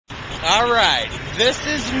Alright, this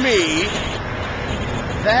is me.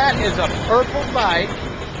 That is a purple bike.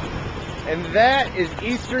 And that is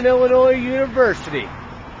Eastern Illinois University.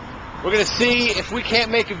 We're going to see if we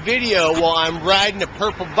can't make a video while I'm riding a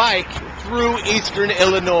purple bike through Eastern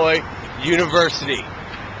Illinois University.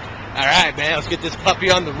 Alright, man, let's get this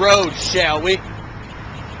puppy on the road, shall we?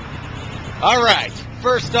 Alright,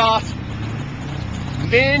 first off,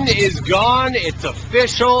 Min is gone. It's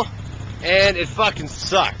official. And it fucking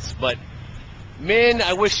sucks. But, Min,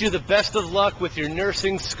 I wish you the best of luck with your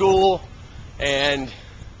nursing school. And,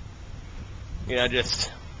 you know,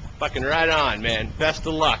 just fucking right on, man. Best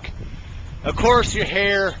of luck. Of course, your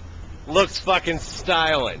hair looks fucking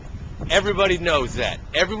styling. Everybody knows that.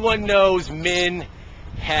 Everyone knows Min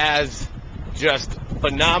has just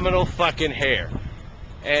phenomenal fucking hair.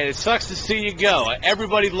 And it sucks to see you go.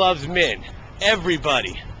 Everybody loves Min.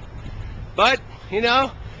 Everybody. But, you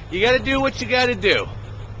know, you gotta do what you gotta do.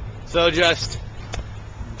 So just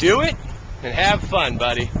do it and have fun,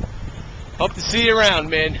 buddy. Hope to see you around,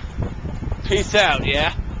 Min. Peace out,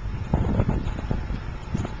 yeah?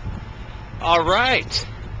 Alright.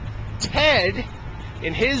 Ted,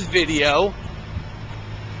 in his video,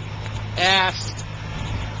 asked,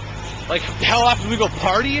 like, how often we go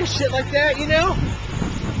party and shit like that, you know?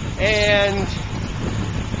 And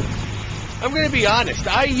I'm gonna be honest,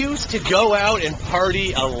 I used to go out and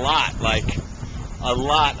party a lot, like, a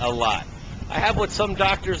lot. I have what some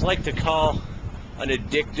doctors like to call an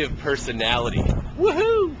addictive personality.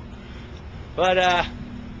 Woohoo! But,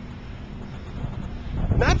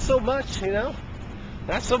 not so much, you know?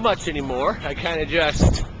 Not so much anymore. I kind of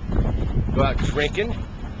just go out drinking.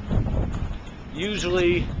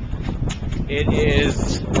 Usually, it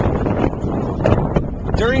is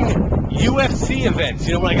during UFC events,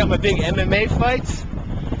 you know, when I got my big MMA fights,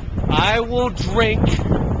 I will drink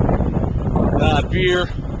beer,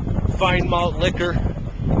 fine malt liquor,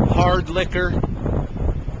 hard liquor.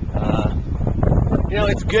 You know,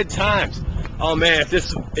 it's good times. Oh man, if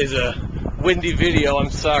this is a windy video,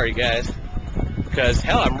 I'm sorry guys, because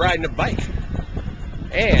hell, I'm riding a bike.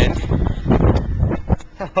 And,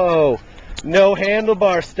 oh, no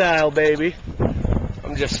handlebar style, baby.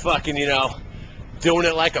 I'm just fucking, you know, doing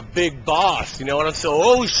it like a big boss, you know what I'm saying?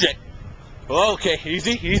 Oh shit. Okay,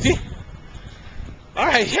 easy.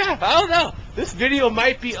 Alright, yeah, I don't know. This video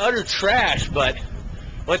might be utter trash, but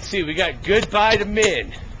let's see, we got goodbye to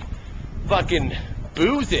Min. Fucking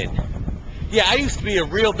boozing. Yeah, I used to be a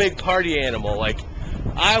real big party animal, like,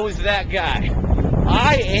 I was that guy.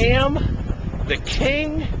 I am the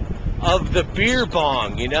king of the beer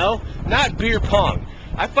bong, you know? Not beer pong.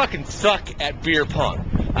 I fucking suck at beer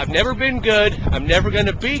pong. I've never been good, I'm never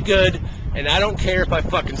gonna be good, and I don't care if I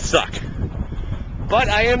fucking suck. But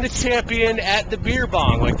I am the champion at the beer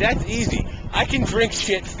bong, like that's easy. I can drink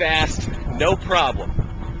shit fast, no problem.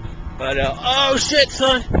 But, oh shit,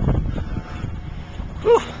 son.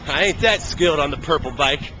 Whew, I ain't that skilled on the purple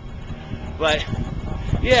bike. But,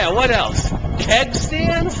 yeah, what else? Keg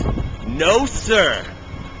stands? No, sir.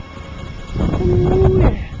 Ooh,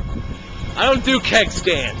 yeah. I don't do keg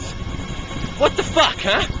stands. What the fuck,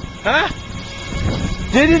 huh?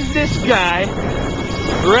 Didn't this guy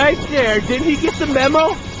right there, didn't he get the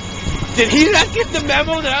memo? Did he not get the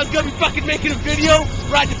memo that I was going to be fucking making a video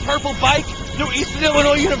riding a purple bike through Eastern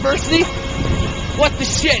Illinois University? What the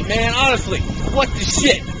shit, man, honestly. What the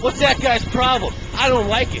shit? What's that guy's problem? I don't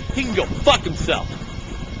like it. He can go fuck himself.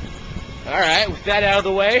 Alright, with that out of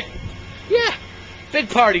the way, yeah, big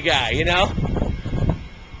party guy, you know?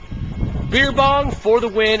 Beer bong, for the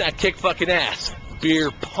win, I kick fucking ass.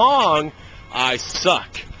 Beer pong, I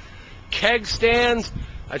suck. Keg stands,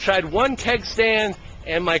 I tried one keg stand,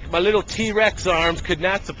 and my little T-Rex arms could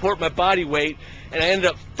not support my body weight, and I ended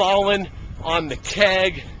up falling on the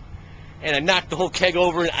keg, and I knocked the whole keg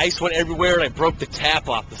over, and ice went everywhere, and I broke the tap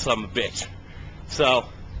off the son of a bitch. So,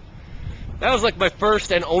 that was like my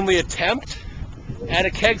first and only attempt at a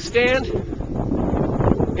keg stand.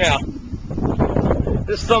 Yeah.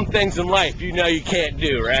 There's some things in life you know you can't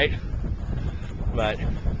do, right? But,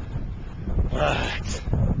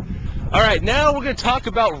 alright, now we're going to talk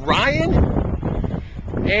about Ryan.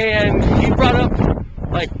 And he brought up,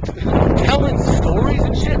 like, telling stories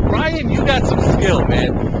and shit. Ryan, you got some skill,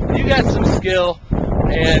 man. You got some skill.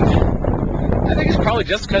 And I think it's probably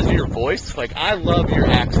just because of your voice. Like, I love your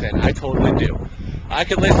accent. I totally do. I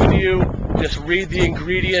could listen to you just read the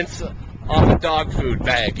ingredients on the dog food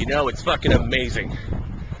bag. You know, it's fucking amazing.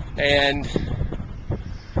 And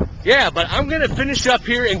yeah, but I'm going to finish up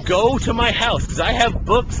here and go to my house because I have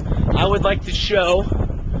books I would like to show.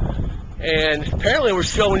 And apparently we're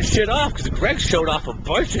showing shit off because Greg showed off a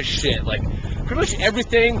bunch of shit. Like, pretty much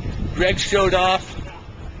everything Greg showed off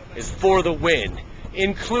is for the win,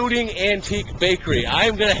 including Antique Bakery.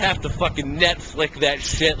 I'm gonna have to fucking Netflix that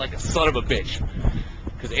shit like a son of a bitch.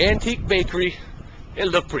 Because Antique Bakery, it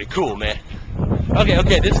looked pretty cool, man.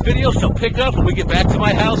 Okay, this video shall pick up when we get back to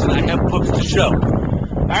my house and I have books to show.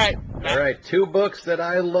 Alright, 2 books that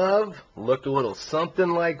I love look a little something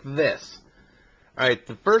like this. Alright,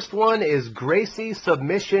 the first one is Gracie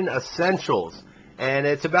Submission Essentials, and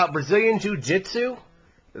it's about Brazilian Jiu-Jitsu.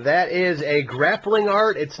 That is a grappling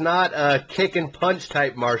art. It's not a kick and punch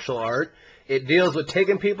type martial art. It deals with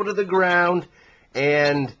taking people to the ground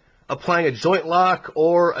and applying a joint lock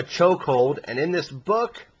or a chokehold. And in this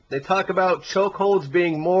book, they talk about chokeholds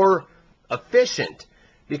being more efficient,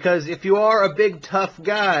 because if you are a big tough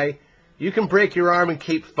guy, you can break your arm and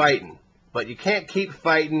keep fighting. But you can't keep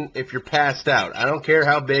fighting if you're passed out. I don't care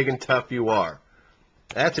how big and tough you are.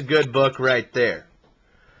 That's a good book right there.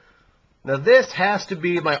 Now this has to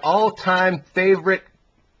be my all-time favorite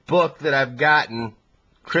book that I've gotten.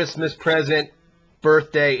 Christmas present,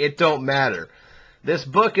 birthday, it don't matter. This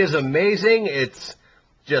book is amazing. It's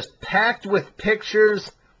just packed with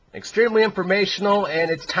pictures, extremely informational,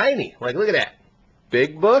 and it's tiny. Like, look at that.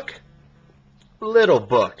 Big book, little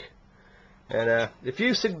book. And if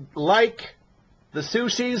you like the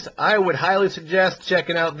sushis, I would highly suggest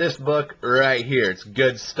checking out this book right here. It's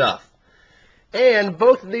good stuff. And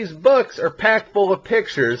both of these books are packed full of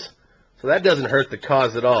pictures, so that doesn't hurt the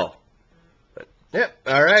cause at all. But, yep,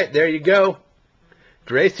 alright, there you go.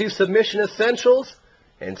 Gracie Submission Essentials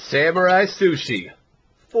and Samurai Sushi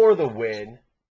for the win.